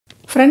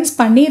Friends,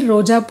 பன்னீர்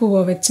ரோஜா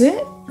பூவை வச்சு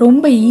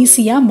ரொம்ப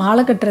ஈஸியாக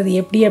மாலை கட்டுறது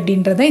எப்படி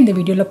அப்படின்றத இந்த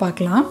வீடியோவில்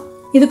பார்க்கலாம்.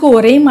 இதுக்கு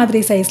ஒரே மாதிரி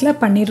சைஸில்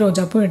பன்னீர்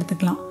ரோஜா பூ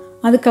எடுத்துக்கலாம்.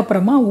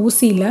 அதுக்கப்புறமா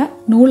ஊசியில்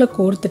நூலை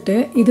கோர்த்துட்டு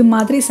இது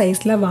மாதிரி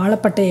சைஸில்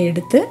வாழைப்பட்டையை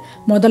எடுத்து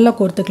முதல்ல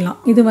கோர்த்துக்கலாம்.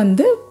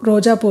 இது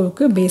ரோஜா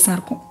பூவுக்கு பேஸாக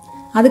இருக்கும்.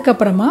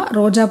 அதுக்கப்புறமா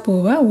ரோஜா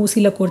பூவை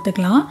ஊசியில்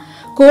கோர்த்துக்கலாம்.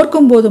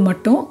 கோர்க்கும்போது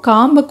மட்டும்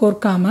காம்பை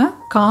கோர்க்காமல்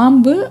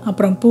காம்பு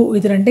அப்புறம் பூ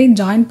இது ரெண்டையும்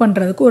ஜாயின்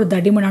பண்ணுறதுக்கு ஒரு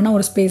தடிமனான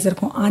ஒரு ஸ்பேஸ்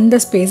இருக்கும். அந்த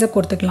ஸ்பேஸை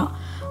கோர்த்துக்கலாம்.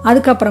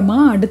 அதுக்கப்புறமா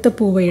அடுத்த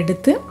பூவை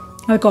எடுத்து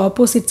அதுக்கு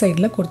ஆப்போசிட்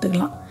சைடில்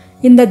கோர்த்துக்கலாம்.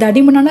 இந்த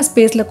தடிமனான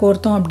ஸ்பேஸில்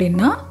கோர்த்தோம்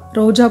அப்படின்னா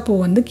ரோஜா பூ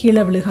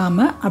கீழே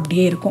விழுகாமல்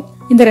அப்படியே இருக்கும்.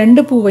 இந்த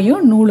ரெண்டு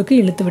பூவையும் நூலுக்கு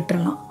இழுத்து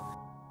விட்டுறலாம்.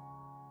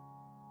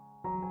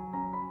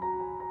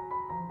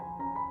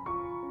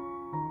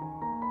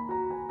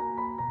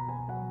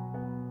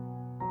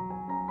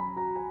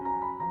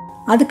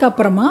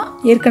 அதுக்கப்புறமா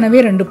ஏற்கனவே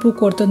 2 பூ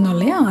கோர்த்துருந்தோம்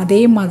இல்லையா,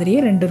 அதே மாதிரியே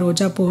 2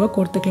 ரோஜா பூவை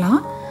கோர்த்துக்கலாம்.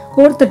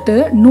 கோர்த்துட்டு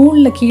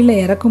நூலில் கீழே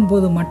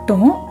இறக்கும்போது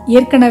மட்டும்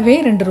ஏற்கனவே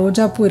 2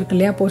 ரோஜா பூ இருக்கு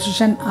இல்லையா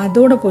பொசிஷன்,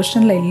 அதோட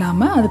பொசிஷனில்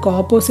இல்லாமல் அதுக்கு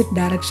ஆப்போசிட்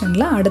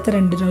டைரக்ஷனில் அடுத்த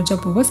 2 ரோஜா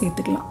பூவை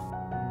சேர்த்துக்கலாம்.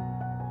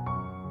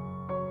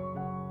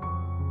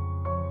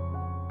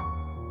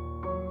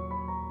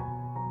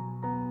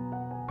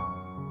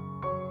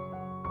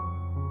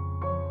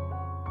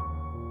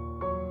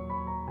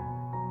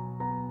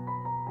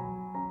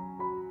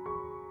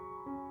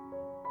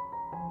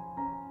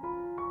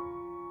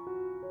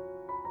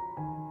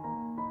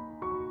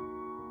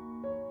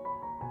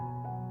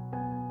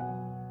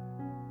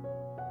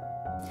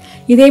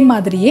 இதே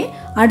மாதிரியே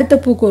அடுத்த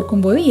பூ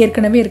கோர்க்கும்போது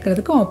ஏற்கனவே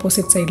இருக்கிறதுக்கு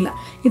ஆப்போசிட் சைடில்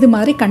இது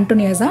மாதிரி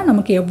கண்டினியூஸாக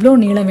நமக்கு எவ்வளோ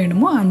நீளம்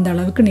வேணுமோ அந்த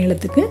அளவுக்கு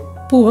நீளத்துக்கு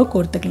பூவை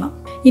கோர்த்துக்கலாம்.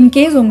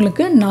 இன்கேஸ்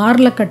உங்களுக்கு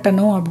நாரில்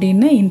கட்டணும்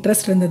அப்படின்னு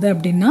இன்ட்ரெஸ்ட் இருந்தது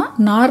அப்படின்னா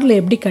நாரில்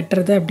எப்படி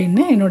கட்டுறது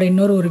அப்படின்னு என்னோட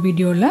இன்னொரு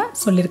வீடியோவில்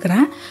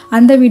சொல்லியிருக்கிறேன்.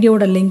 அந்த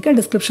வீடியோட லிங்க்கை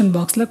டிஸ்கிரிப்ஷன்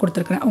பாக்ஸில்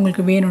கொடுத்துருக்குறேன்.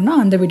 உங்களுக்கு வேணும்னா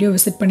அந்த வீடியோ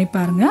விசிட் பண்ணி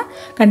பாருங்கள்.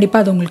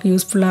 கண்டிப்பாக அது உங்களுக்கு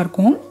யூஸ்ஃபுல்லாக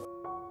இருக்கும்.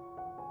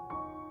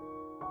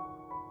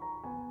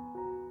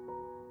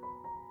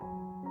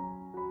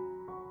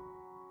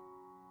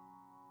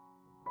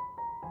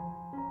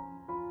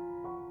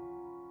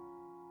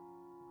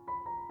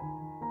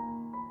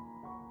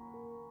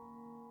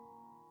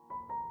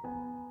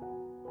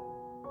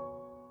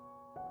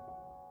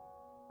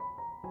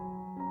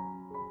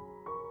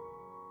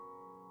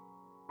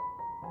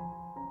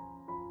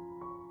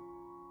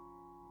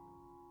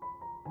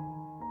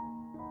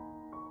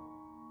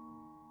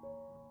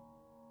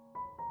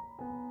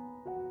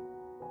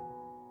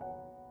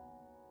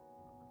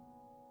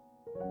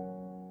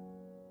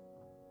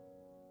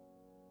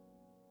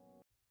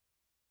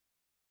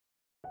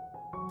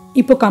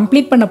 இப்போ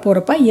கம்ப்ளீட் பண்ண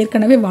போகிறப்ப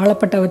ஏற்கனவே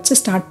வாழைப்பட்டை வச்சு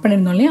ஸ்டார்ட்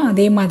பண்ணியிருந்தோம் இல்லையா,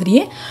 அதே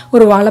மாதிரியே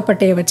ஒரு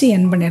வாழைப்பட்டையை வச்சு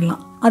என்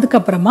பண்ணிடலாம்.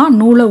 அதுக்கப்புறமா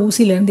நூலை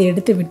ஊசியிலேருந்து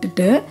எடுத்து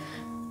விட்டுட்டு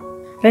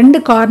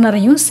 2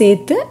 கார்னரையும்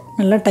சேர்த்து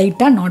நல்லா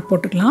டைட்டாக நாட்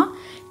போட்டுக்கலாம்.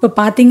 இப்போ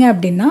பார்த்தீங்க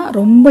அப்படின்னா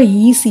ரொம்ப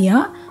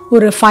ஈஸியாக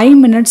ஒரு 5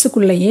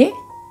 மினிட்ஸுக்குள்ளேயே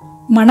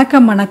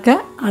மணக்க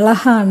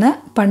அழகான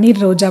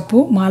பன்னீர் ரோஜா பூ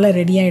மாலை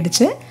ரெடி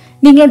ஆகிடுச்சு.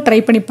 நீங்களும் ட்ரை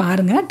பண்ணி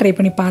பாருங்கள். ட்ரை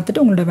பண்ணி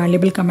பார்த்துட்டு உங்களோட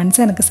வேல்யூபிள்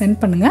கமெண்ட்ஸை எனக்கு சென்ட்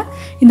பண்ணுங்கள்.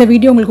 இந்த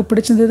வீடியோ உங்களுக்கு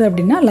பிடிச்சிருந்தது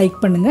அப்படின்னா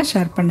லைக் பண்ணுங்கள்,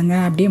 ஷேர்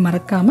பண்ணுங்கள். அப்படியே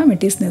மறக்காமல்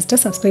METTYZ NEST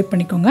சப்ஸ்கிரைப்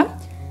பண்ணிக்கோங்க.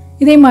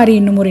 இதே மாதிரி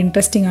இன்னும் ஒரு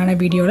இன்ட்ரெஸ்டிங்கான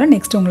வீடியோவில்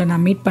நெக்ஸ்ட் உங்களை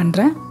நான் மீட்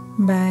பண்ணுறேன்.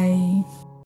 பை.